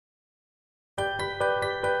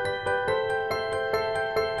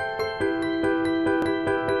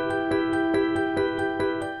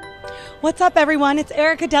What's up, everyone? It's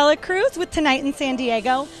Erika Cruz with Tonight in San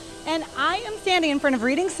Diego, and I am standing in front of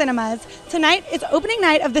Reading Cinemas. Tonight is opening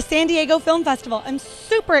night of the San Diego Film Festival. I'm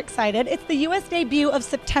super excited. It's the U.S. debut of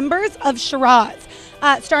September's of Shiraz,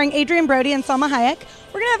 starring Adrian Brody and Salma Hayek.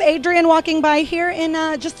 We're going to have Adrian walking by here in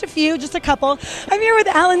just a couple. I'm here with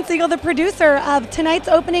Alan Siegel, the producer of tonight's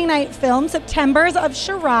opening night film, September's of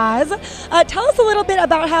Shiraz. Tell us a little bit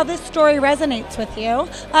about how this story resonates with you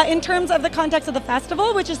in terms of the context of the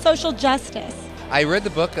festival, which is social justice. I read the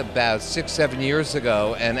book about 6-7 years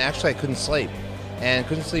ago, and actually I couldn't sleep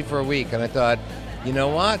for a week. And I thought, you know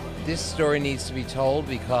what? This story needs to be told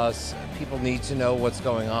because people need to know what's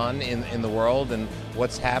going on in the world and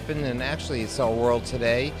what's happened. And actually, it's our world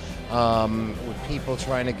today, with people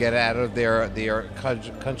trying to get out of their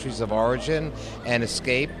countries of origin and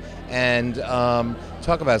escape. And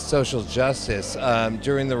talk about social justice.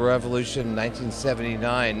 During the revolution in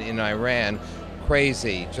 1979 in Iran,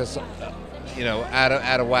 crazy, just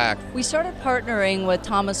out of whack. We started partnering with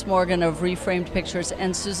Thomas Morgan of Reframed Pictures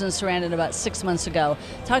and Susan Sarandon about 6 months ago,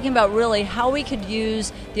 talking about really how we could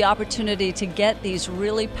use the opportunity to get these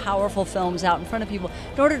really powerful films out in front of people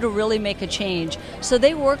in order to really make a change. So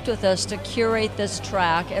they worked with us to curate this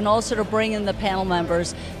track and also to bring in the panel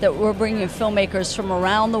members that we're bringing filmmakers from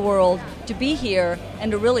around the world to be here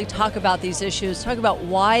and to really talk about these issues, talk about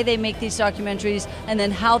why they make these documentaries, and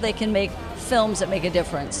then how they can make films that make a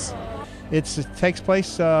difference. It takes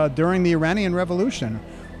place during the Iranian Revolution,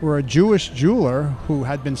 where a Jewish jeweler who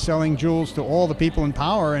had been selling jewels to all the people in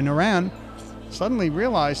power in Iran suddenly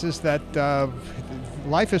realizes that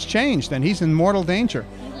life has changed and he's in mortal danger.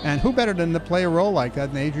 And who better than to play a role like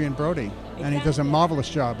that than Adrian Brody? Exactly. And he does a marvelous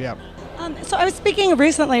job, yeah. So I was speaking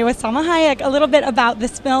recently with Salma Hayek a little bit about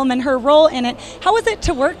this film and her role in it. How was it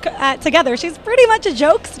to work together? She's pretty much a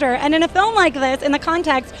jokester, and in a film like this, in the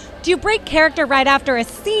context, do you break character right after a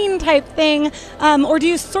scene type thing, or do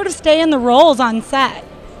you sort of stay in the roles on set?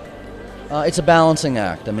 It's a balancing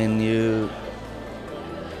act. I mean,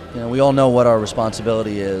 we all know what our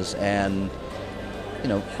responsibility is, and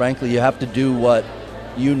frankly, you have to do what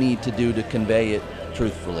you need to do to convey it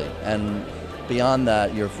truthfully, and beyond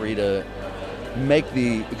that, you're free to make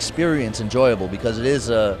the experience enjoyable, because it is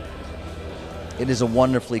a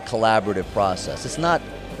wonderfully collaborative process. It's not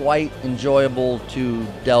quite enjoyable to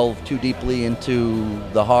delve too deeply into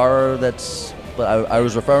the horror that's I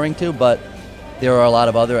was referring to, but there are a lot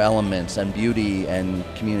of other elements and beauty and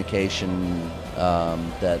communication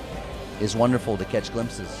that is wonderful to catch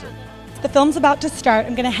glimpses of. The film's about to start.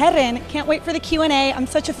 I'm going to head in. Can't wait for the Q&A. I'm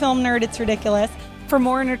such a film nerd, it's ridiculous. For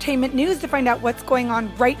more entertainment news, to find out what's going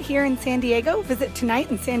on right here in San Diego, visit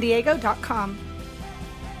tonightinsandiego.com.